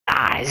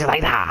that? Is it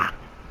like that?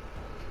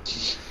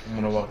 I'm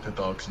gonna walk the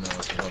dogs now.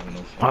 So I have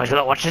no Oh, he's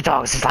gonna watch the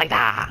dogs. It's like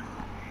that.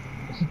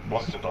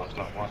 Walk the dogs,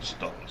 not watch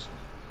the dogs.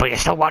 But you're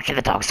still watching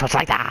the dogs, so it's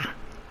like that.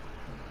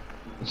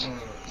 It's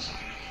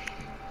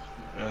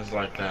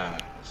like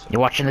that.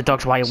 You're watching the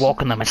dogs while you're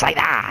walking them. It's like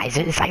that. Is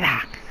it? It's like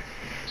that.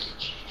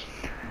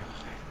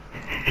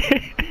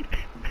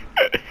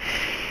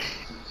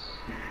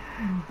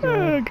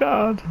 Oh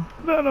God,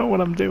 I don't know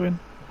what I'm doing.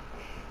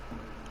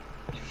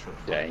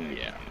 Dang,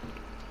 yeah.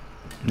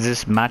 Is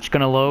this match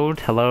gonna load?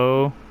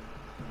 Hello?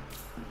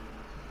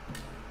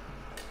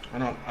 I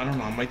don't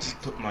know. I might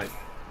just put my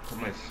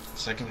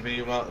second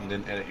video out and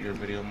then edit your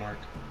video, Mark.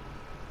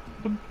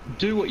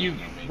 Do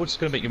what's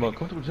gonna make you more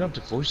comfortable. You don't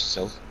have to voice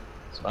yourself.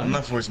 I'm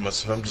not voicing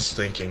myself. I'm just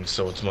thinking,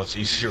 so it's much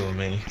easier for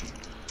me.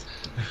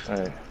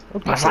 Alright.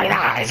 It's like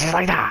that. It's just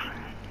like that.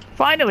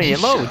 Finally, it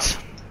loads.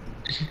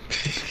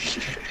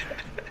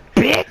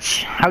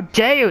 Bitch! How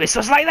dare you? It's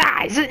just like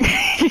that, is it?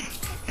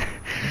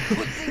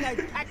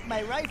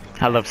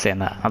 I love saying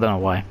that. I don't know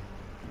why.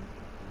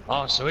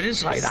 Oh, so it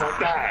is like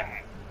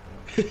that.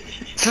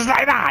 It's just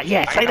like that.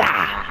 Yeah, it's like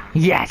that.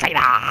 Yeah, it's like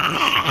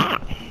that.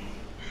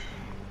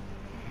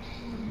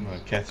 I'm gonna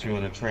catch you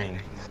on a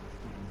train.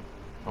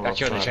 Got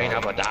you on the train, how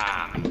about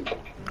that?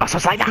 Oh, so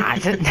it's like that,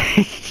 is it?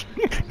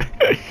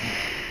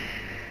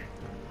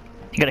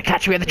 You're gonna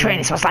catch me on the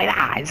train, so it's like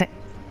that, is it?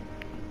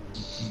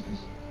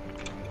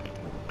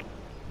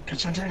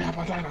 Catch you on the train, how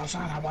about that?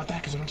 Outside, how about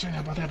that? Catch you on the train,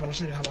 how about that? But I'll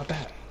show you, how about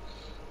that?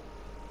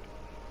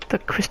 The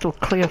crystal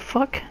clear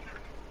fuck?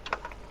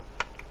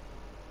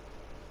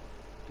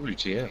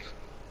 WTF?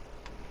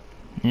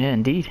 Yeah,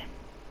 indeed.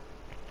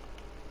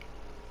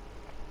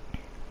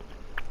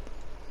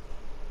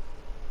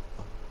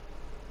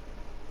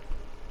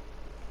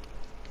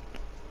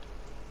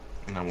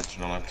 And I want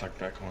you to know I'll tuck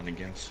back on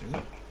again soon.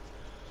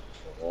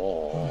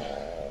 Oh.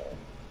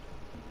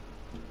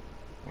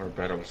 Or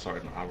better, we'll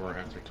start an hour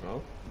after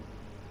 12.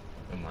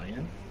 Am I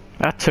in?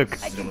 That took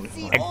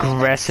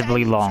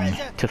aggressively long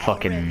to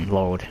fucking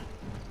load.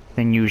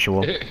 Than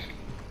usual.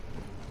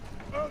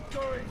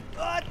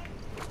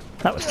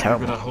 That was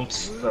terrible.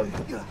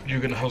 You're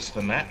gonna host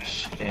the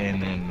match,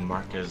 and then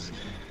Mark is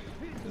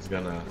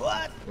gonna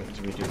what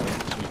do we do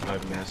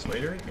 25 minutes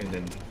later, and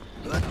then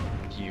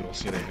you will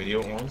see the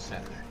video on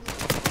Saturday.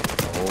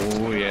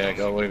 Oh yeah,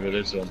 go away with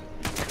this one.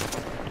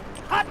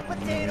 Hot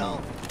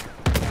potato!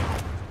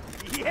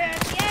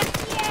 Yes,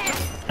 yes, yes!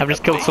 I've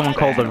just killed someone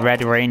called the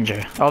Red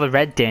Ranger. Oh, the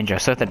Red Danger.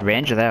 So I said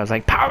Ranger there. I was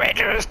like, Power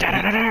Rangers! Da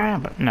 -da -da -da.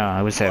 But no,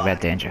 I was Red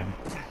Danger.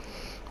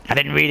 I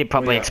didn't read it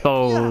properly.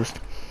 Exposed.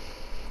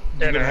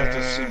 You're gonna have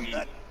to see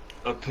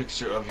a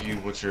picture of you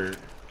with you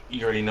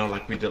already know,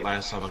 like we did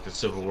last time, like the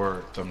Civil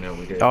War thumbnail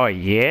we did. Oh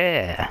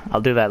yeah,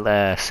 I'll do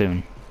that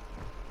soon.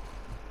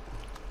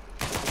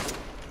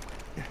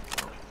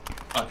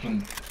 I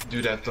can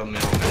do that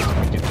thumbnail.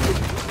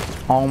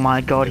 Oh my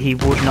God, he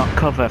would not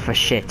cover for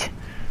shit.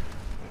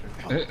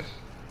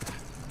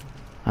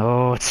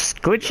 Oh, it's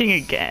glitching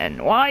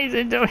again. Why is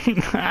it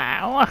doing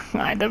that?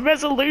 Why? The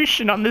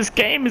resolution on this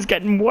game is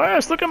getting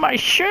worse. Look at my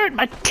shirt.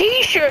 My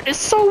t-shirt is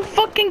so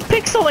fucking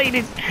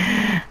pixelated.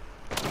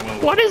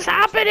 What is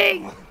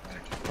happening?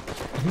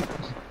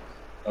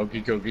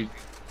 Okie dokie.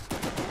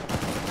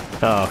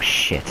 Oh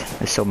shit.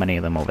 There's so many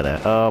of them over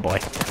there. Oh boy.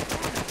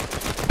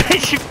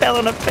 She fell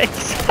on her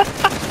face.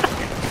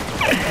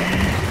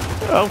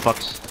 Oh fuck.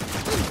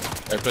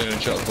 They're playing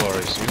Uncharted 4, I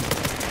assume.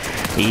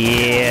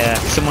 Yeah,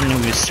 someone who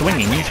was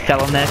swinging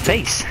fell on their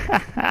face.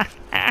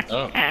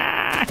 Oh.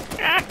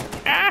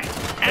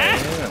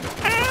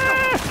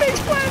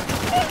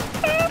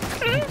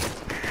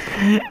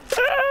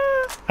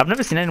 I've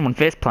never seen anyone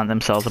faceplant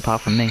themselves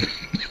apart from me.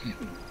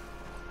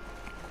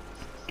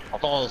 A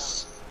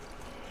false.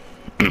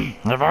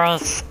 The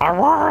voice, a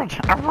word,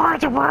 a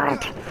word, a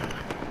word.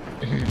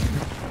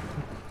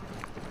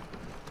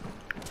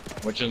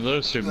 Which of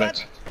those two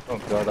met? Oh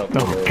god,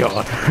 Oh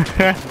god.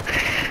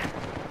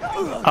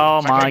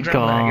 Oh my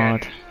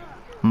god.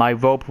 My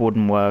rope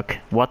wouldn't work.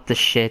 What the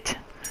shit?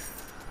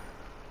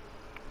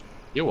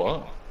 You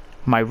what?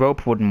 My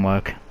rope wouldn't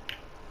work.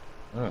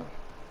 Oh.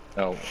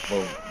 Oh,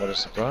 well, what a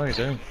surprise,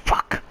 eh?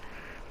 Fuck.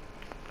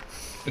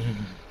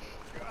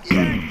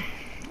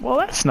 Well,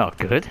 that's not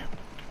good.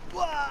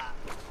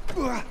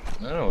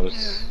 No,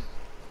 it's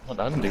not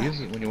handy,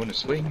 is it, when you want to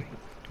swing?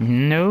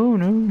 No,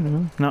 no,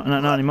 no.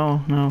 Not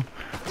anymore, no.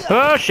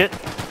 Oh shit!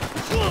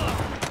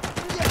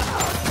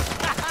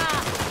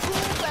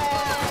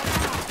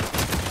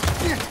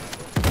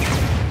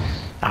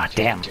 Ah,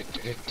 damn.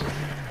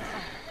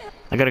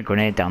 I got a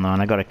grenade down there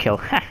and I got a kill.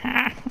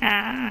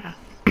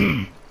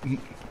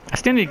 I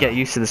still need to get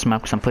used to this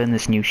map because I'm playing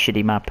this new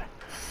shitty map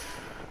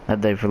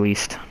that they've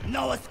released.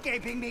 No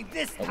escaping me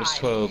this time. That was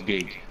 12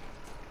 gig.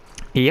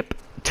 Yep,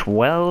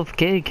 12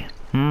 gig.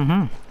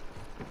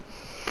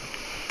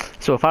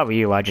 So if I were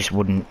you, I just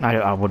wouldn't.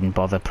 I wouldn't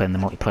bother playing the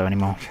multiplayer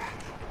anymore.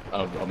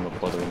 I'm not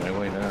bothering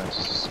anyway now. It's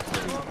just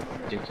really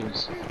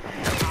ridiculous.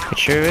 It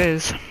sure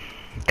is.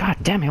 God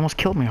damn, he almost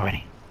killed me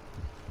already.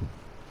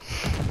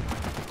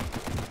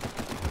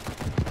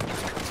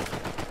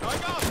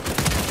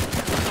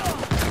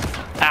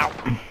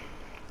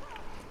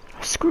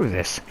 Screw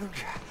this.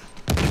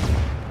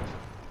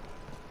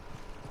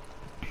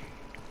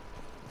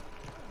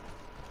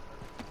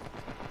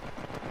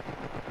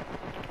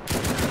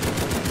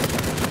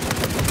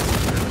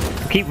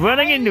 Keep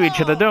running into each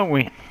other, don't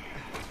we?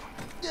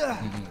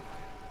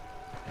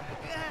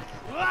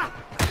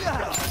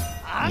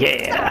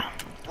 Yeah.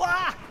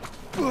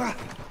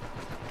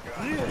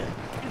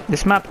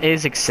 This map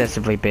is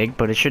excessively big,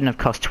 but it shouldn't have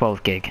cost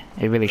 12 gig.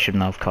 It really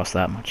shouldn't have cost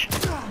that much.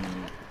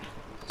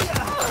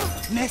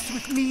 Mess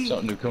with me.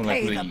 Something to come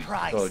like really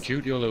Call of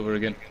Duty all over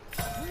again.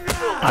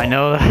 I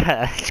know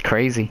that. It's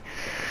crazy.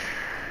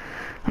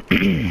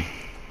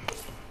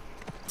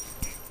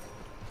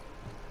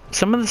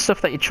 Some of the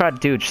stuff that you try to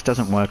do just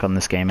doesn't work on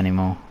this game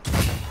anymore.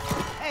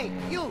 Hey,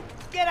 you!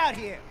 Get out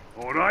here!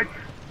 Alright.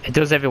 It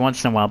does every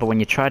once in a while, but when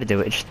you try to do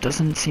it, it just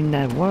doesn't seem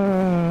to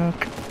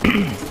work.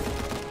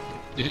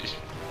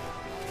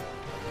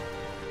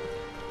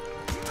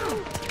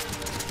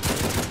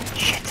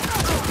 Shit.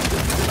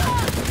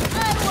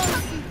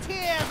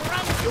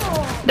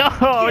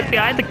 No, it's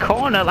behind the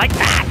corner, like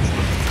that!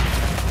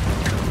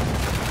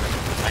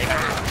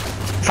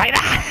 Like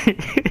that!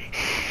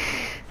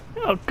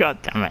 Oh, god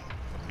damn it.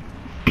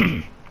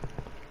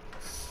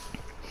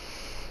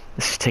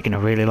 This is taking a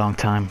really long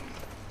time.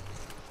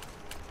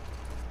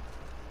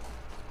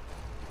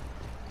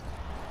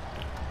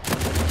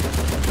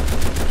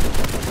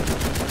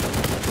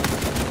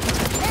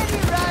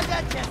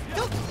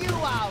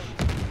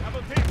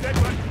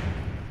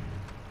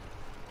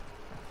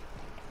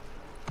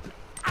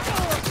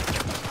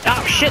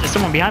 Oh shit, there's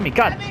someone behind me,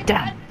 god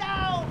damn.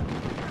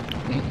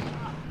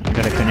 I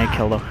got a grenade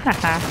kill though.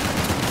 Haha.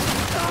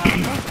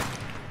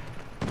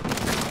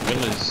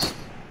 Villas.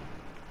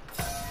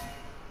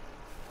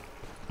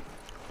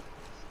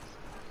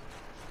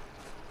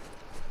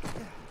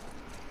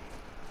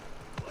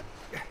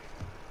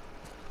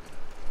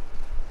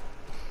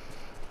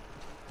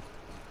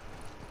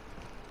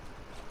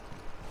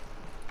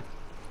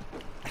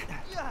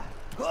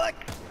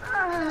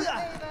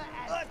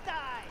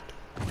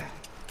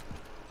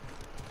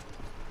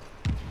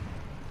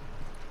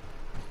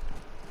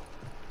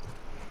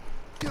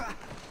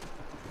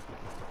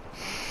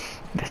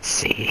 Let's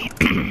see.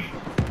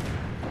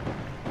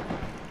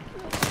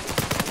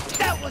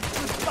 That was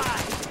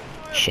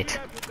goodbye. Shit.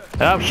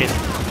 Oh shit.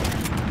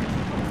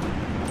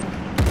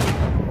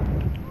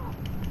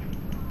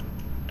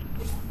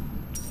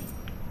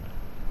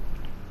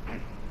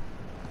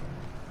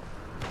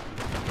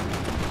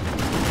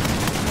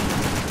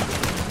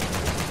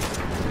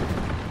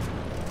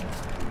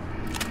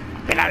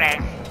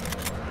 Reloading.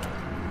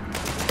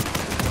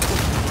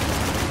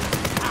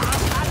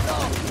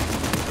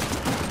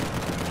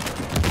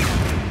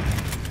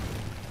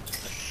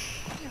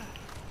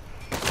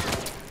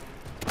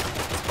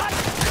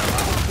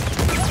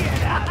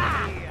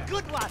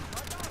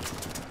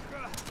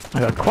 I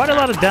got quite a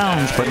lot of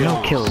downs, but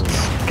no kills.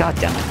 God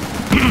damn it.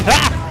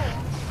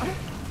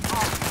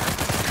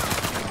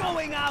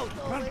 Going out.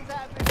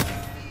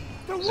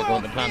 Is it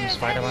going to plan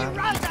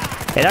Spider-Man?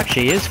 It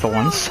actually is for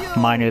once,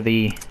 minus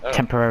the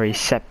temporary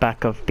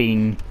setback of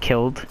being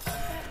killed.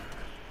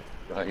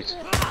 Right.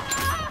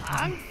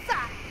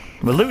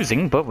 We're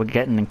losing, but we're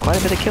getting quite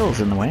a bit of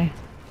kills in the way.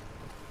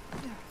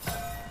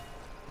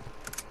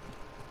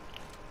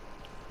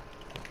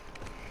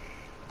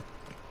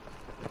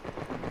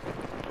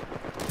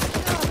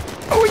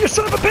 Oh, you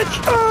son of a bitch!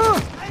 Ah!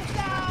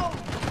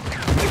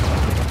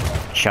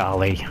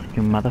 Charlie,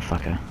 you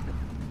motherfucker.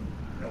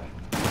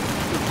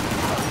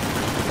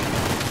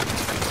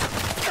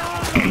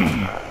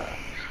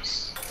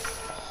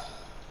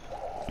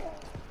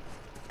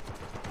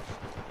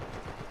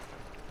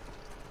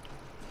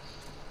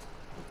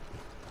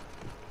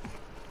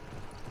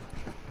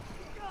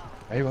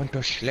 I want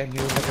to slam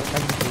you like a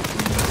pancake.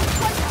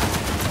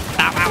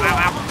 Ow, ow, ow,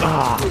 ow.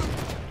 Ah.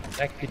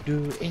 Like you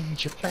do in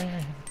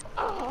Japan.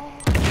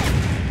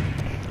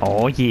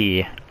 Oh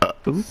yeah.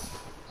 Ooh.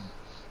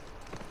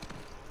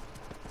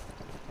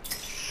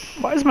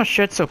 Why is my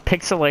shirt so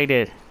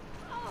pixelated?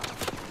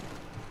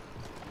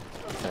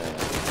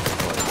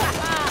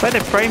 It's like the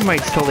frame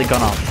rate's totally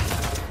gone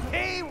off.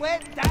 He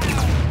went down.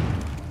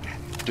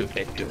 Do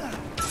it, do it.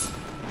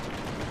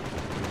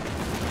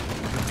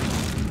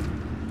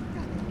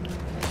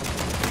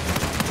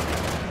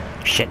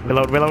 Shit,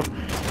 reload, reload.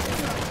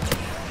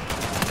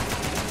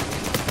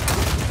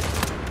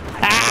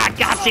 Ah,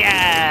 gotcha!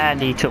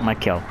 And he took my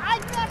kill. I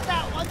got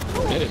that one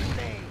too.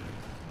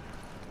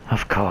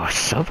 Of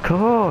course, of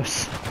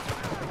course.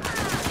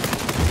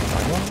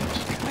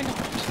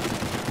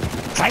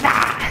 Like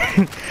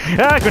that!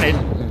 Ah, grenade!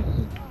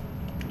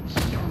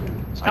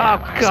 Oh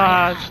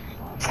god!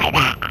 Like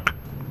that!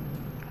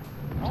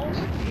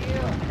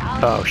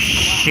 Oh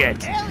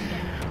shit!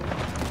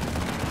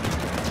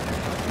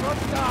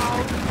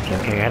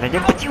 Okay.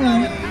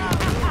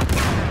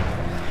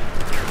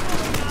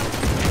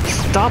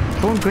 Stop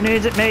throwing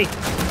grenades at me!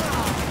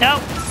 No!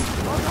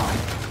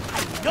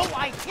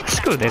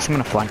 Screw this, I'm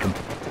gonna flank him.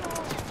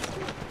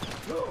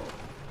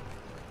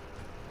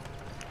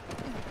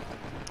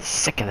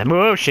 Sick of them.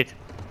 Oh shit!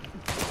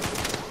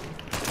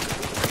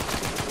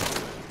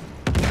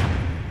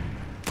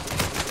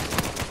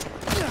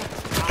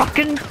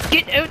 Fucking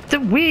get out the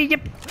way, you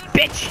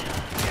bitch!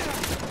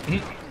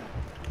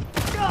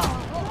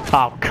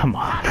 Oh, come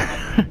on.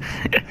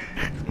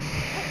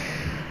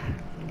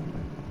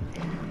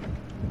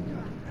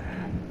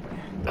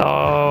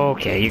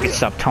 Okay, you can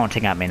stop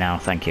taunting at me now,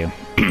 thank you.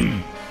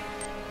 I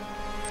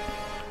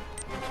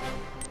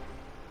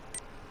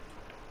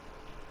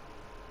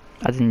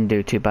didn't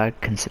do too bad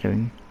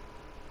considering.